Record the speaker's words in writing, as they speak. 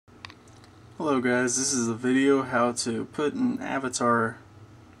Hello guys, this is a video how to put an avatar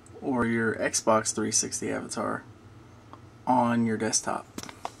or your Xbox 360 avatar on your desktop.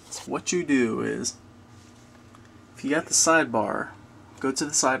 So what you do is, if you got the sidebar, go to the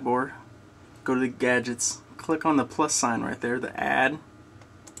sidebar, go to the gadgets, click on the plus sign right there, the add,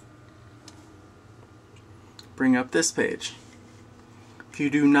 bring up this page. If you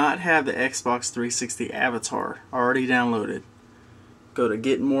do not have the Xbox 360 avatar already downloaded, go to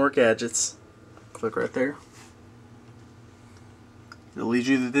get more gadgets, click right there. It'll lead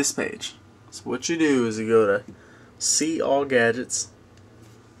you to this page. So what you do is you go to see all gadgets,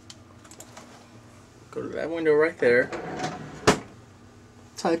 go to that window right there,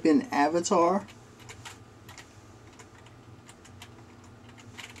 type in avatar,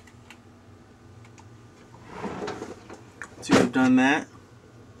 once you've done that,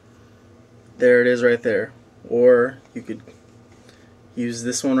 there it is right there. Or you could use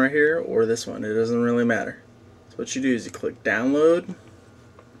this one right here or this one, it doesn't really matter. So what you do is you click download.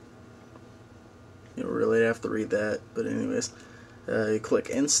 You don't really have to read that, but anyways, you click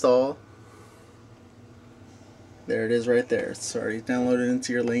install. There it is right there. It's already downloaded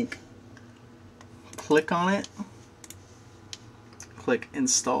into your link. Click on it, click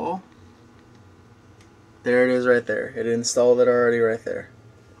install. There it is right there. It installed it already right there.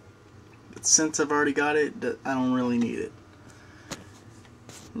 But since I've already got it, I don't really need it.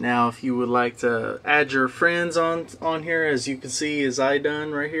 Now if you would like to add your friends on here, as you can see is I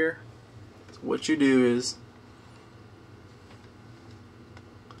done right here, so what you do is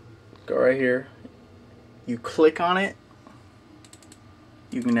go right here, you click on it,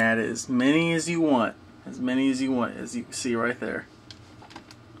 you can add as many as you want, as you can see right there.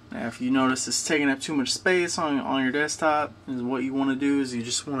 Now if you notice it's taking up too much space on your desktop, is what you want to do is you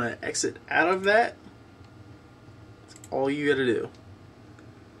just want to exit out of that. That's all you got to do.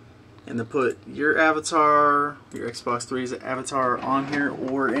 And to put your avatar, your Xbox 3's avatar on here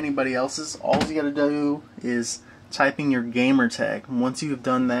or anybody else's, all you gotta do is type in your gamer tag. Once you've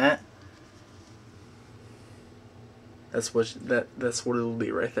done that, that's what it'll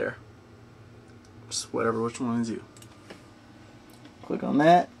be right there. Just whatever, which one is you. Click on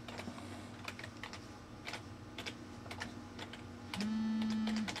that.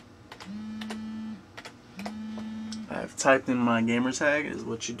 I've typed in my gamer tag. Is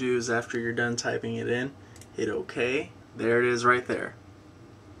what you do is after you're done typing it in, hit OK. There it is right there.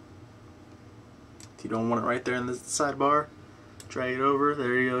 If you don't want it right there in the sidebar, drag it over.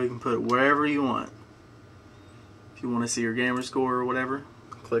 There you go. You can put it wherever you want. If you want to see your gamer score or whatever,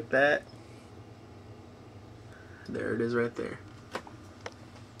 click that. There it is right there.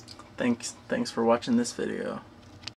 Thanks for watching this video.